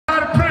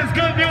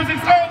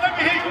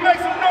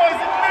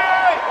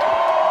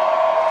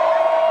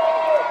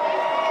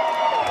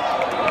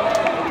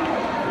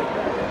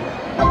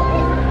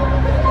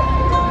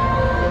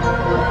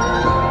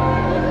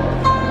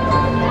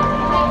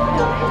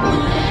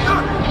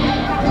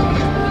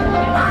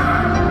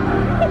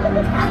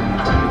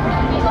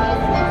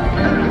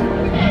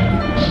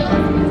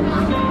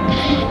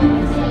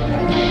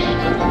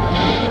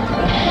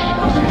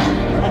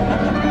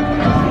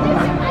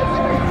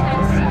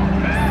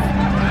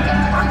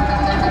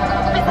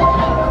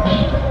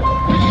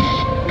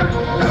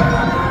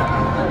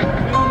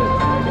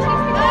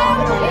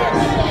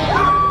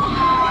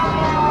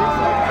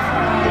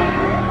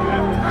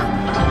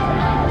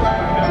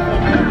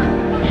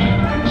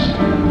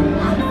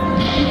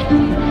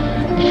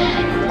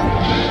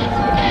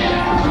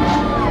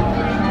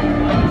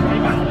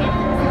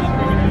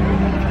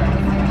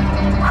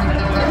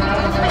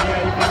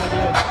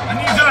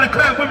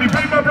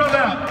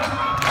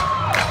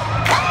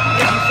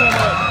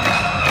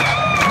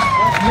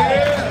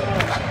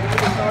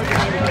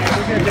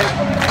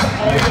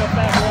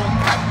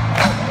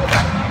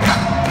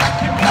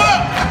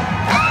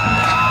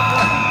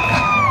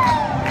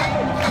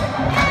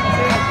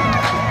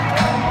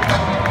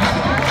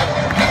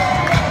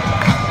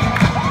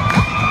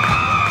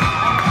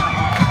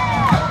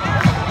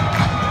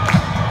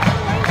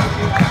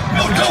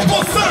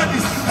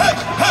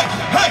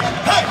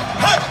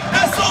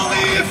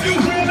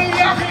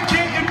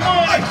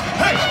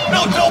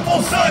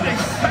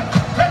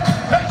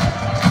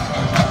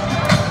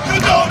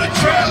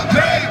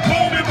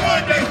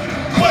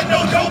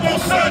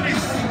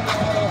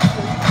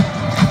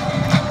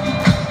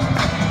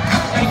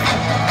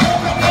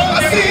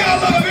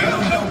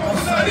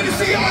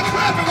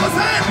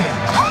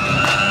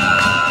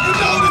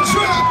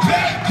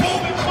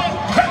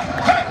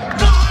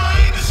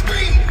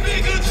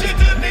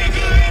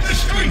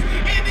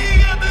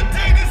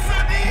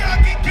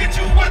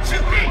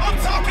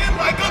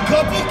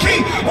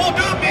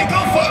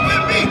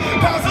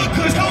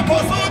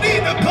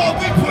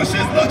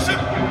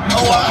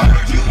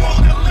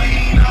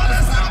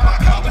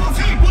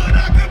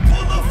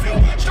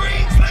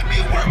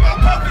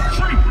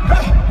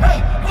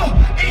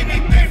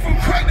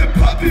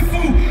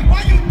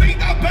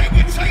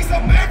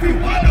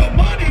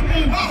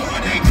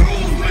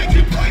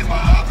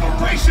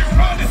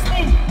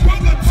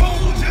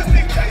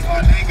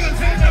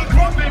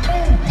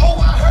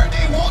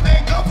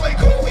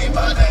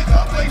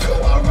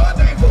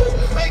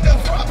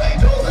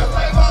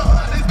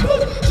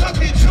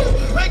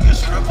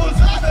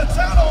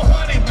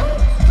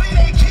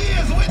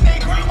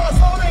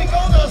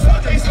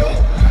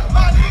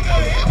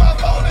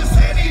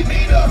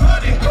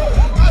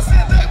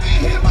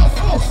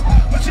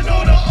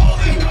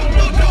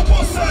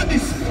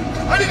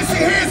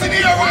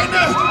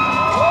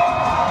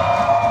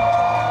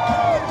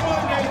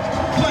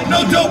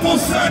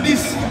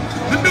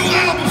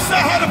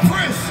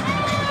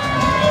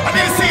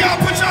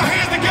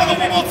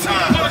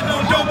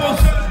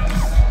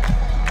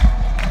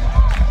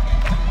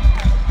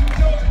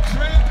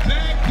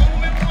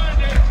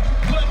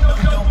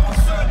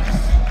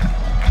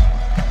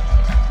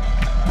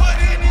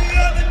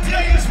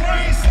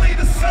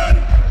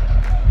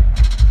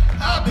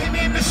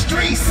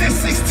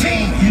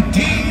16, you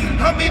dig?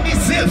 How many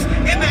zips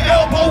in the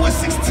elbow with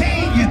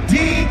 16, you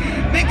dig?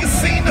 Niggas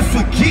seem to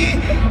forget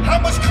how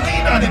much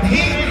clean I done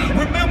hit.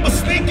 Remember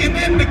sneaking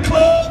in the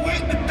club with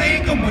the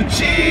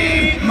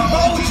thingamajig. My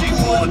OG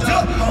pulled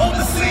up on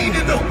the scene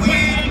in the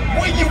wind.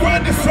 When you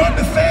running from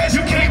the fast,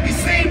 you can't be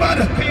seen by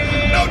the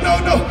pen. No,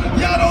 y'all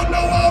don't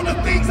know all the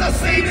things I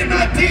seen and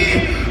I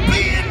did.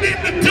 Being in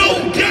the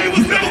dope game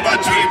was never my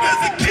dream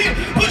as a kid.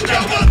 But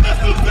y'all got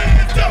nothing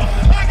plans though.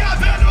 I got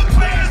better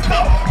plans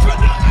though. From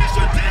the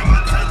extra damn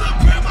until the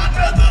brim,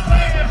 another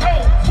land.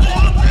 So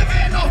I'm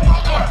living off my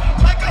art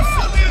like I'm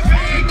selling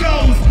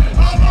Vangos.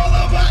 I'm all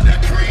about the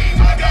cream.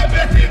 I got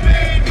Betty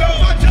Mango.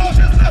 My dog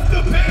just left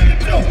the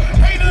bando.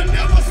 Hater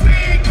never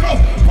stand grow.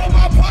 Put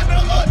my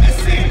partner up the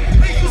scene.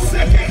 Leave you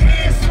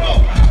secondhand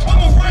smoke.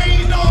 I'ma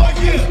rain all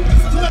year.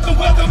 So let the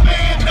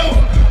weatherman know.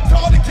 To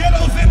all the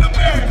ghettos in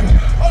America.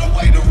 All the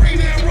way to Reed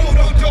and Road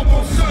on dope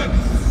on Sunday.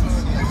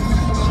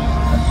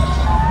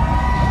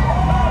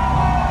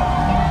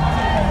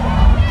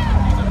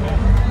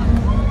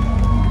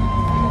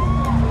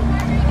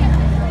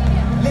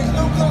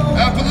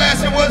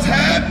 Appalachian, what's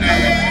happening?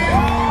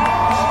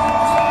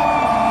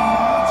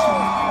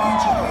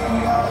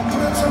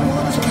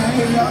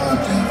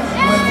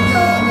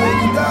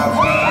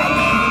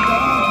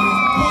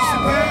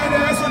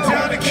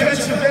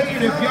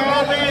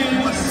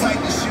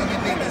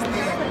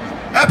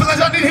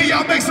 Appalachian, I need to hear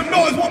y'all make some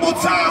noise one more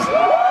time.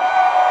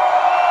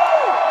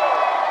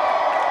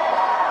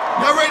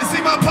 Y'all ready to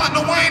see my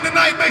partner Wayne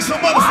tonight? Make some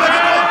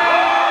motherfucking noise.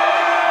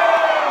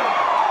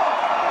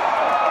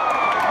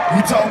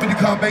 He told me to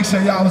come make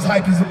sure y'all was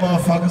hype as a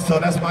motherfucker, so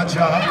that's my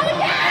job.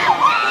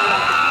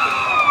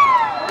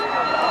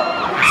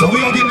 So we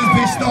gonna get this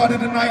bitch started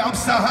tonight. I'm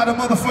Cyhi the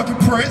motherfucking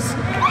Prynce.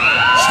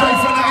 Straight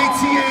from the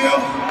ATL.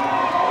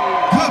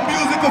 Good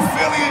music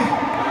affiliate.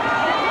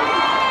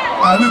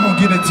 Alright, we gonna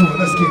get into it.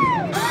 Let's get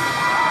it.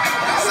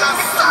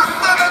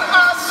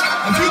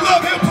 If you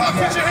love hip hop,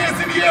 put your hands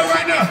in the air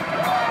right now.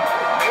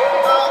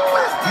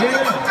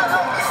 Yeah.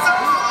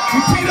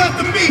 Repeat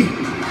after me.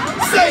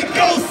 Say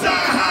go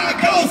Cyhi,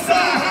 go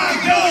Cyhi,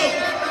 go.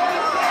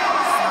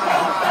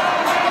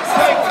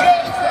 Say go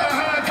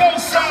Cyhi, go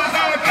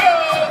Cyhi, go.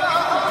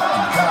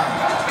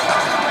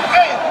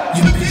 Hey,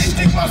 you bitch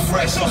think my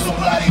fresh on some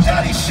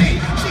lottie-dottie shit.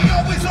 She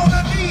always on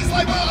her knees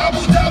like my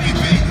Abu Dhabi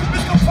bitch.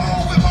 Miss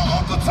Capone with my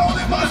Uncle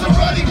Tony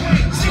Maserati.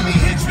 Jimmy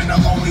Hitchman, the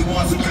only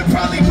ones who could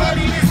probably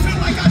body this. Feel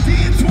like I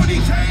did 20,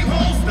 came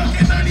home stuck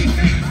in 90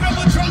 feet.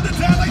 Never dropped it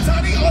down like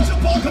Tiny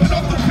Archibald coming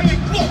off the pink.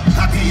 Look,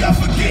 how can y'all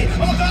forget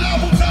all the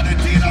albums I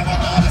done did? I'm an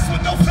artist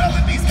with no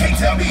felonies. Can't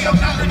tell me I'm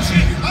not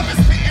legit. I've been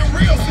spitting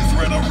real since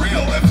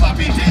real and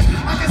floppy disk.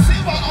 I can see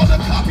why all the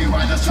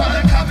copywriters try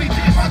to copy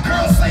this. My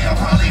girls say I'm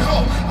Holly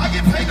Ho. I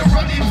get paid to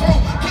run these bro.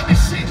 Get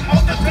this shit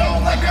on the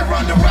dome like that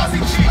Ronda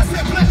Rousey chick. I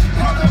said black,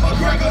 Conor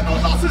McGregor,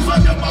 no losses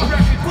under my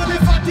record. But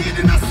if I did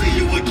and I see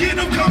you again,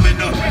 I'm coming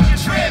to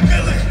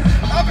treadmilling.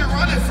 I've been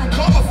running from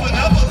cover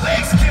forever,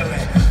 legs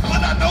killing.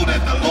 But I know that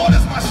the Lord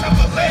is my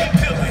Chevrolet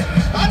killing.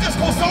 I just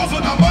post songs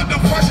when I'm under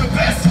pressure,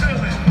 best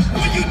feeling.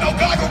 When you know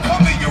God gon'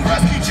 come in your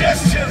rescue,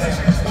 just chillin'.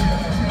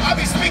 I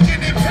be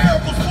speaking in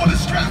parables for the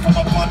strap from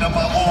up under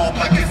my arm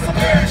like it's a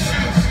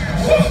parachute.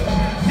 Woo!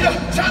 Yeah,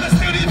 trying to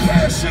steal these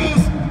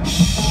parachutes.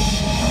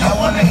 I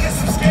wanna hear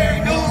some scary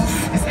news.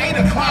 It's 8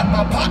 o'clock,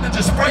 my partner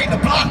just sprayed the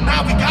block.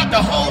 Now we got the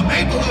whole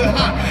neighborhood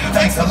hot.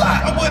 Thanks a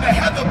lot. I would've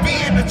had to be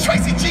in the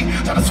Tracy G.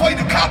 Trying to sway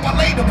the cop, I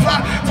laid the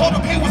plot. Told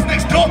him he was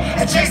next door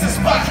at Jason's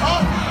spot,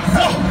 huh?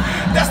 Whoa,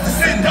 that's the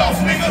send-off,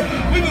 nigga.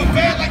 We was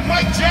bad like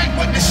Mike Jack,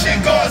 but the shit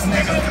guards,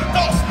 nigga.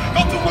 Thoughts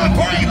go through my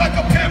brain like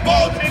a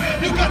pinball, nigga.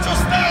 You got your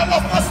style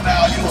off my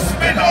style, you a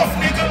spin-off,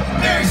 nigga.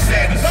 Barry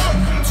Sanders, huh?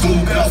 2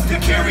 belts to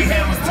carry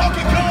hammers.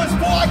 Talking guns,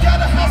 boy, I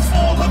got a house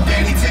full of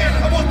Danny Tanner.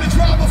 I was the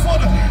driver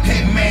for the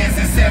Hitmans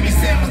and Sammy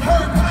Sanders.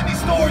 Heard plenty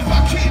stories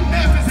about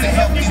kidnappings and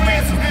help these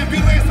ransom.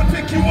 Ambulance to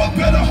pick you up,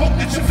 better hope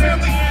that your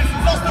family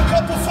lost a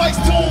couple fights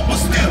to him, but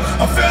still,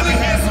 I'm fairly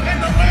handsome. In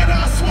Atlanta,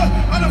 I swear,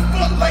 I done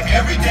fucked like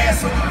every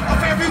dancer.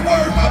 Of every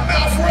word, my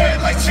mouth red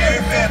like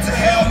Cherry Fanta,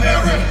 Hail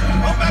Mary.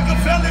 I'm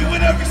Machiavelli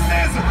with every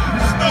stanza.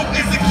 This note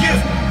is a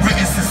gift,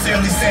 written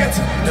sincerely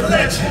Santa. The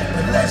legend,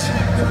 the legend,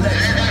 the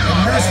legend,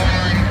 the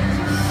legend.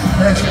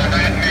 Legend.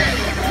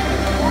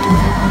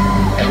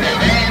 And their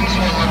names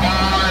will live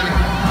on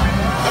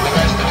for the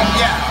rest of us.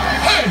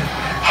 Yeah. Hey,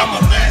 I'm a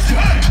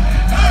legend.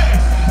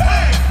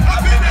 Hey,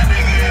 I've been that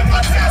nigga in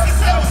my town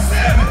since I was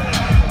 7.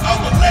 I'm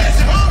a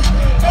legend,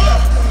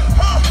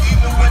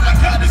 Even when I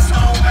got this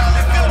song down,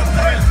 they feel the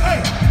pain.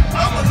 Hey,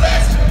 I'm a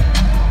legend.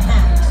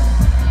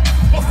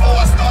 Before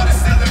I started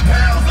selling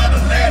pounds of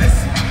the lettuce,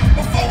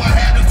 before I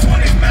had the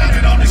 20s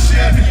mounted on the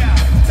Chevy,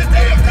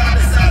 today if God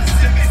decided to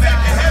send me back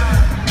to heaven,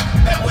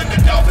 that when the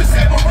Dolphins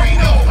had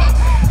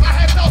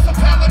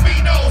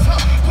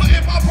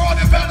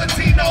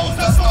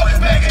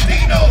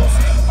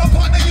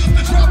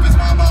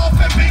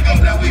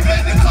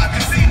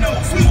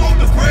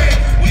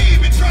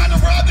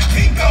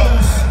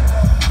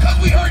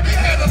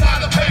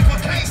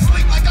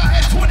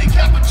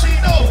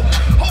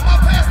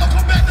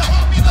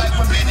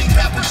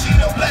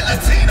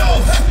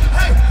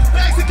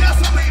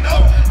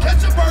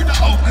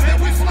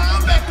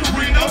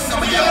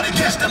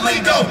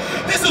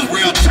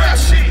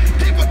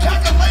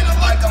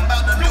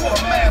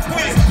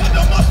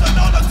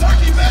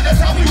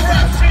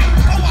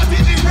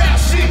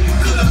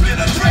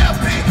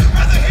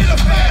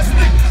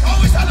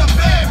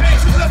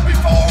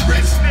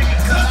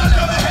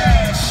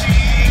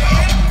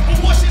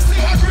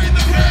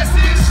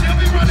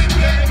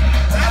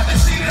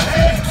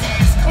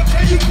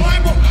you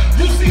climb up.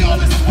 You see all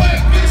this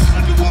swag, bitch.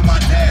 Look at what my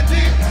dad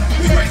did.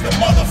 We raised the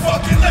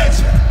motherfucking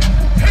legend.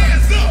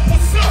 Hands up,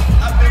 what's up?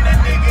 I been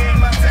that nigga in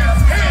my town.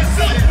 Hands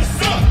up,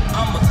 what's up?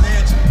 I'm a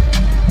legend.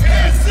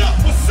 Hands up,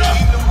 what's up?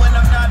 Even when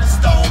I'm not a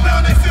Stone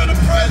Mountain, they feel the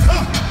presence.